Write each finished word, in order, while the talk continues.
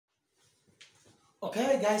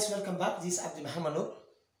Okay guys, welcome back. This is Abdi Muhammad Noor,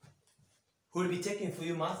 who will be taking for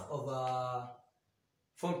you math of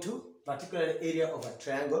Form 2, particularly area of a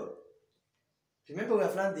triangle. Remember we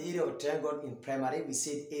have learned the area of a triangle in primary. We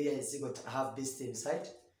said area is equal to half base times height,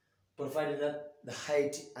 provided that the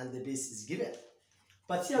height and the base is given.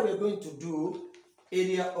 But here we are going to do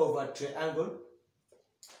area of a triangle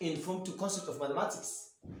in Form 2 concept of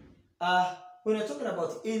mathematics. When we're talking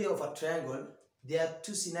about area of a triangle, there are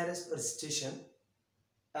two scenarios or situation.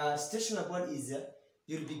 Situation number one is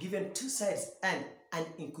you'll be given two sides and an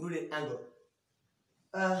included angle.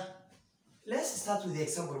 Let's start with the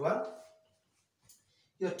example one.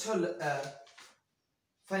 You're told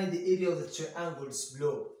find the area of the triangles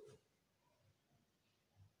below.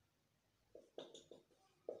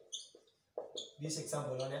 This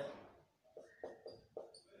example one, yeah?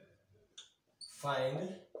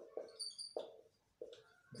 Find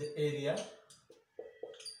the area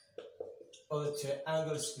of the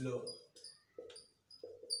triangles below.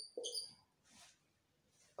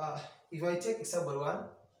 If I take example one,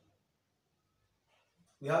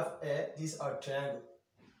 we have this is our triangle.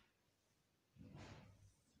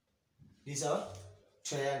 This is our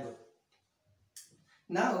triangle.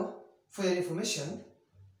 Now, for your information,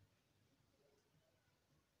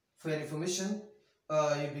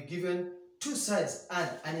 you'll be given two sides and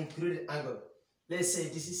an included angle. Let's say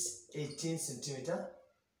this is 18 centimeter.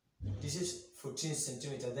 This is 14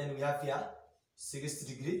 centimeter. Then we have here 60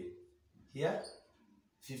 degree, here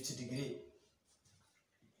 50 degree.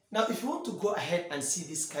 Now, if you want to go ahead and see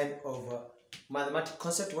this kind of mathematical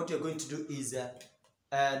concept, what you're going to do is,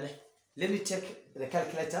 let me take the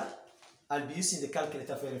calculator. I'll be using the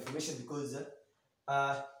calculator for your information because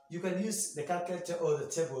you can use the calculator or the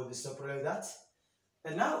table. There's no problem with that.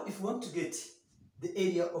 And now, if you want to get the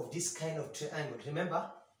area of this kind of triangle,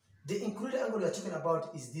 remember, the included angle we're talking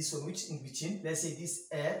about is this one, which in between, let's say this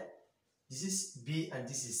A, this is B, and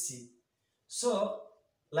this is C. So,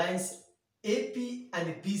 lines AP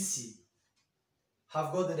and BC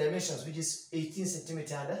have got the dimensions, which is 18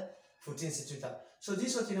 centimeter and 14 centimeter. So,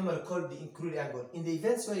 this is what you normally call the included angle. In the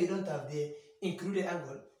events where you don't have the included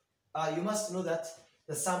angle, you must know that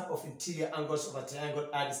the sum of interior angles of a triangle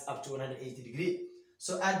adds up to 180 degrees.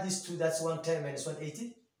 So, add these two, that's 110 minus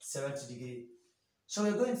 180, 70 degrees. So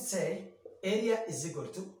we're going to say area is equal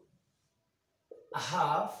to a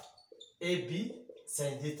half AB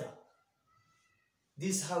sin theta.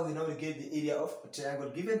 This is how we normally get the area of a triangle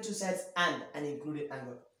given two sides and an included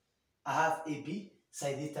angle. A half AB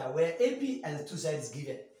sin theta, where AB and the two sides is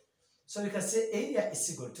given. So we can say area is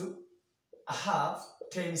equal to a half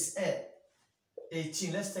times A,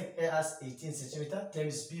 18. Let's take A as 18 centimeter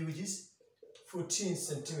times B, which is 14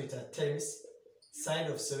 centimeter times sine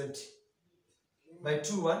of 70. By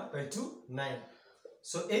 2, 1, by 2, 9.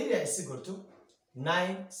 So area is equal to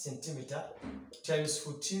 9 centimeter times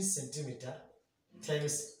 14 centimeter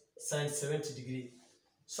times sine 70 degree.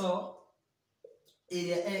 So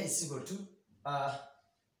area A is equal to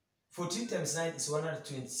 14 times 9 is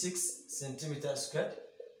 126 centimeter squared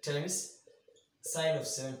times sine of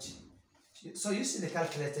 70. So using the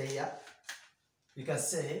calculator here, we can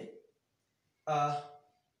say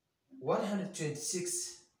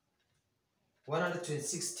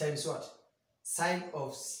 126 times what? Sine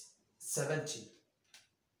of 70.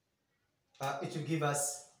 It will give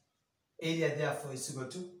us area, therefore is equal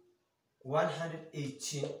to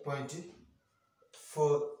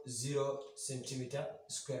 118.40 centimeter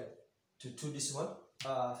squared to two decimal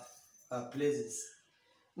places.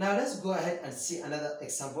 Now let's go ahead and see another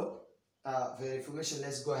example. For your information,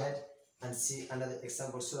 let's go ahead and see another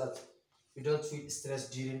example so that we don't feel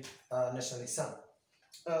stressed during national exam.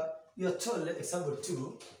 You're told, example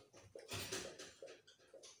 2,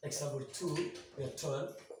 we are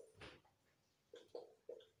told,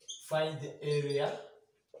 find the area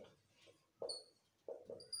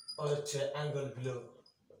of the triangle below.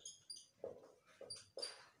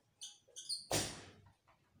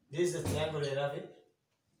 This is the triangle you're having.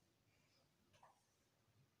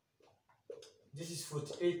 This is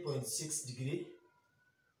 48.6 degree.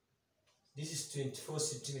 This is 24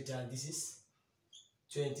 centimeter, and this is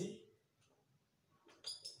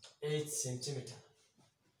 28 centimeter.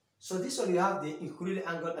 So this one you have the included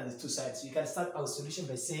angle and the two sides. So you can start our solution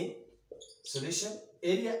by saying solution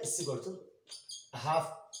area is equal to a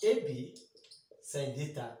half AB sin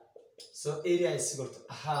theta. So area is equal to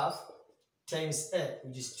a half times A,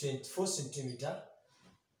 which is 24 centimeter,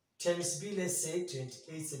 times B, let's say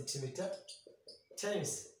 28 centimeter,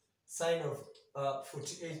 times sine of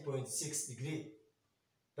 48.6 degree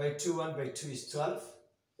by 2, 1 by 2 is 12.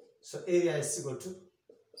 So area is equal to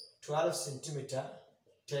 12 centimeter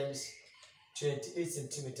times 28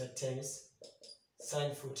 centimeter times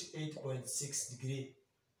sine 48.6 degree.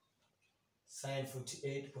 Sine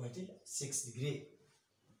 48.6 degree.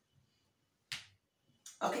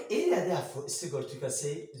 Okay, area therefore is equal to, you can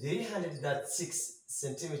say, 306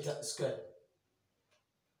 centimeter square.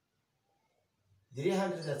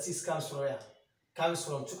 306 comes from where? Comes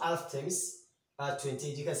from 12 times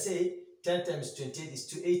 28. You can say 10 times 28 is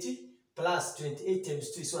 280 plus 28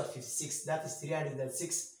 times 2 is what? 56. That is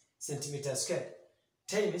 306 centimeter square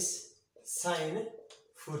times sine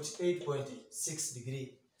 48.6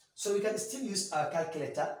 degree. So we can still use our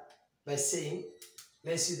calculator by saying,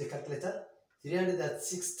 let's use the calculator,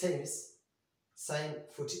 306 times sine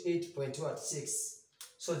 48.6.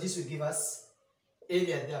 So this will give us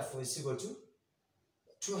area therefore is equal to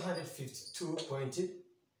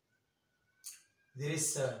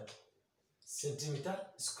 252.37 centimeter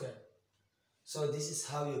square. So this is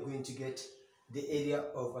how you're going to get the area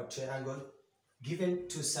of a triangle given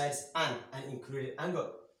two sides and an included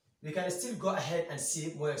angle. We can still go ahead and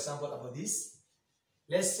see more example about this.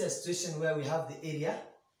 Let's see a situation where we have the area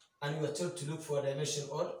and we are told to look for dimension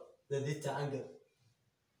or the theta angle.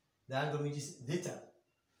 The angle which is theta,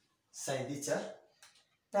 sine theta.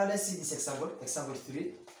 Now let's see this example, example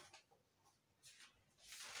 3.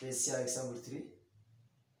 Let's see our example 3.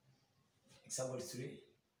 Example 3.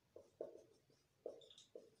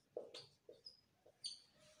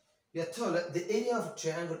 We are told that the area of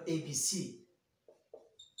triangle ABC.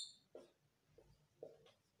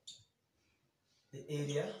 The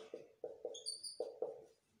area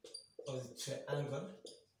of the triangle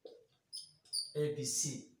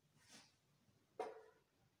ABC.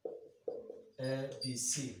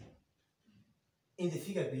 ABC. In the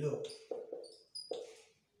figure below.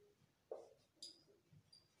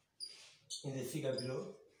 In the figure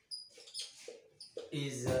below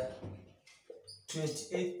is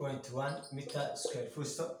 28.1 meter square. Full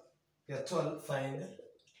stop. We are told find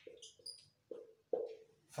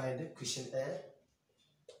question A.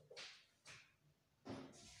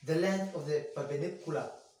 The length of the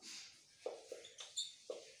perpendicular.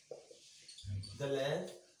 The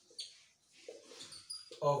length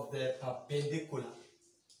of the perpendicular.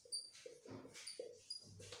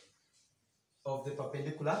 Of the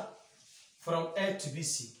perpendicular from A to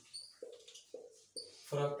BC.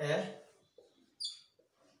 From A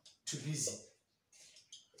to BC.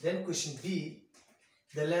 Then question B,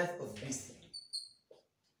 the length of BC.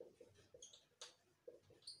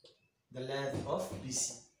 The length of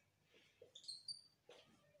BC.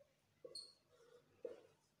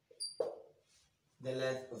 The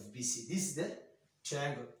length of BC. This is the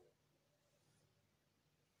triangle.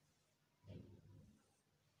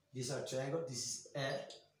 This is our triangle. This is A.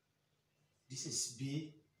 This is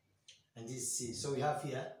B. And this is C. So we have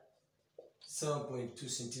here 7.2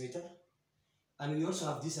 centimeter. And we also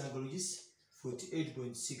have this angle which is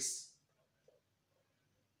 48.6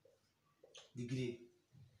 degree.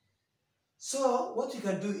 So what we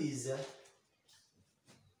can do is,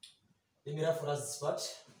 let me write for us this part.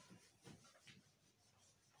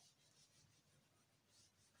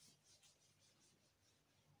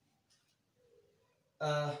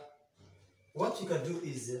 What you can do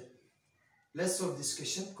is, let's solve this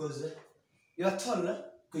question because you are told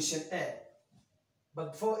question A.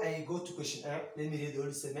 But before I go to question A, let me read the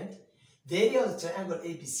whole statement. The area of the triangle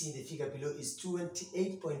ABC in the figure below is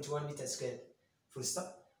 28.1 meters squared. Full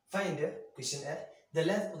stop. Find question A. The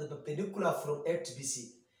length of the perpendicular from A to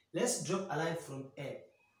BC. Let's drop a line from A.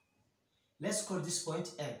 Let's call this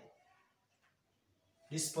point M.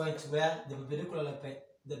 This point where the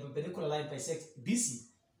perpendicular line bisects BC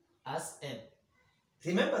as M.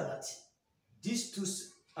 Remember that these two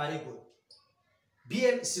are equal.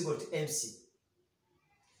 BM is equal to MC.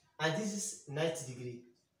 And this is 90 degrees.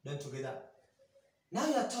 Don't forget that. Now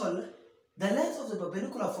you are told the length of the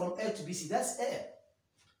perpendicular from A to BC, that's A.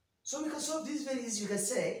 So we can solve this very easy. You can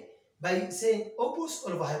say by saying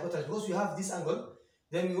opposite over hypotenuse. Because we have this angle,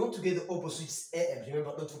 then we want to get the opposite, which is AM.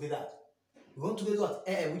 Remember, don't forget that. We want to get what?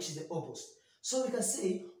 AM, which is the opposite. So we can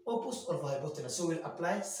say opposite over hypotenuse. So we'll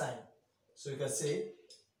apply sine. So we can say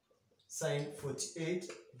sine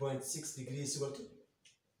 48.6 degrees equal to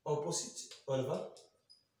opposite over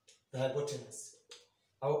the hypotenuse.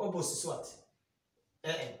 Our opposite is what?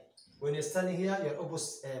 AM. When you're standing here, you're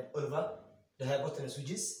opposite over the hypotenuse,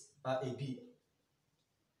 which is AB.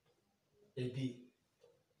 AB.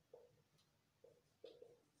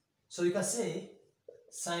 So you can say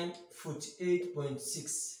sine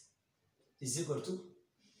 48.6 is equal to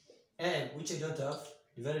AM, which I don't have,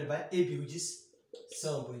 divided by AB, which is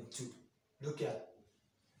 7.2. Look here.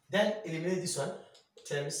 Then eliminate this one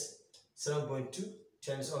times 7.2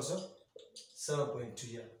 times also 7.2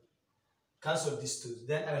 here. Cancel these two.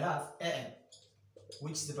 Then I will have AM,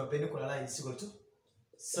 which is the perpendicular line, is equal to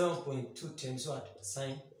 7.2 times what?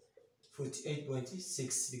 Sine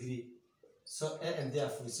 48.6 degree. So AM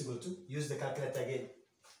therefore is equal to, use the calculator again.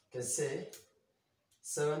 You can say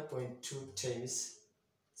 7.2 times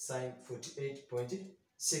sine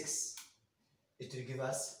 48.6. It will give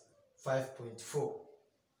us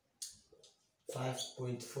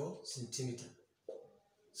 5.4 centimeter.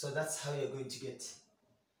 So that's how you're going to get.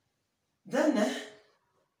 Then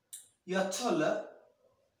you are told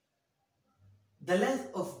the length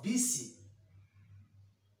of BC.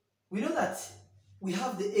 We know that we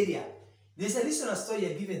have the area. There's a additional story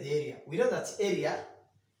here given the area. We know that area,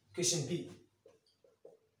 question B.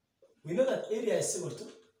 We know that area is equal to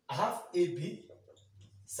half AB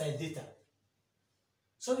sine theta.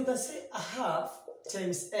 So we can say a half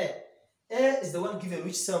times A. A is the one given,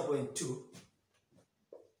 which is 7.2,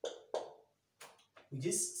 which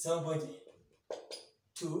is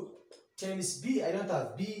 7.2 times B. I don't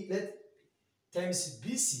have B. Let times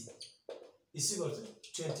BC is equal to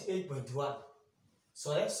 28.1.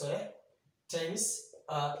 Sorry. Times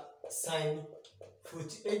sine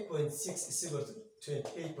 48.6 is equal to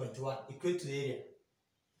 28.1, equal to the area.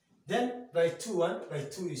 Then by 2, 1 by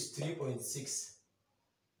 2 is 3.6.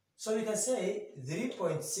 So we can say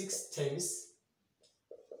 3.6 times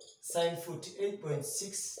sine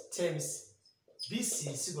 48.6 times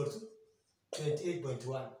BC is equal to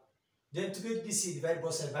 28.1. Then to get BC, divide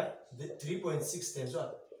both sides by the 3.6 times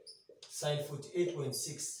what? Sine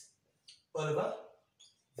 48.6 all over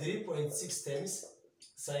 3.6 times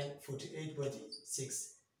sine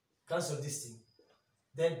 48.6. Cancel this thing.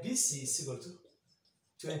 Then BC is equal to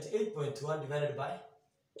 28.1 divided by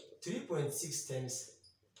 3.6 times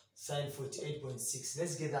sine 48.6.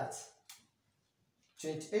 Let's get that.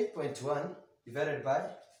 28.1 divided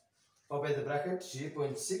by, open the bracket,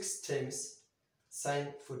 3.6 times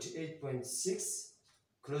sine 48.6,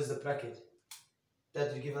 close the bracket.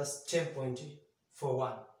 That will give us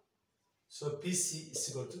 10.41. So BC is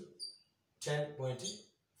equal to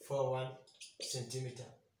 10.41 centimeter.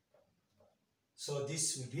 So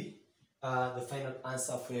this will be the final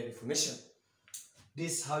answer for your information.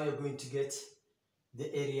 This is how you're going to get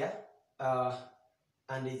the area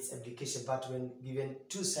and its application, but when given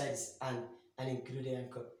two sides and an included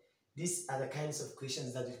angle. These are the kinds of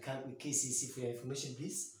questions that will come with KCSE for your information,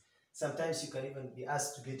 please. Sometimes you can even be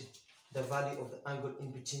asked to get the value of the angle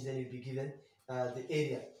in between, then you'll be given the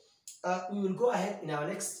area. We will go ahead in our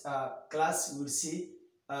next class. We will see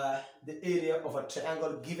the area of a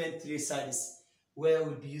triangle given three sides, where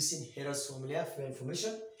we'll be using Heron's formula for your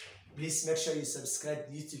information. Please make sure you subscribe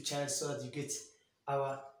to the YouTube channel so that you get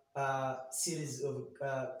our series of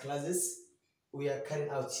classes we are carrying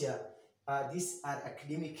out here. These are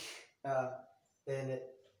academic and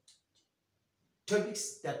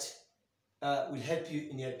topics that will help you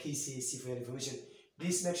in your KCSE for your information.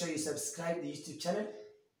 Please make sure you subscribe to the YouTube channel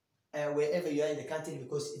wherever you are in the country,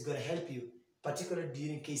 because it's going to help you, particularly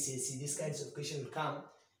during KCSE. These kinds of questions will come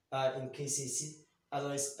in KCSE.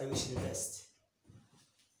 Otherwise, I wish you the best.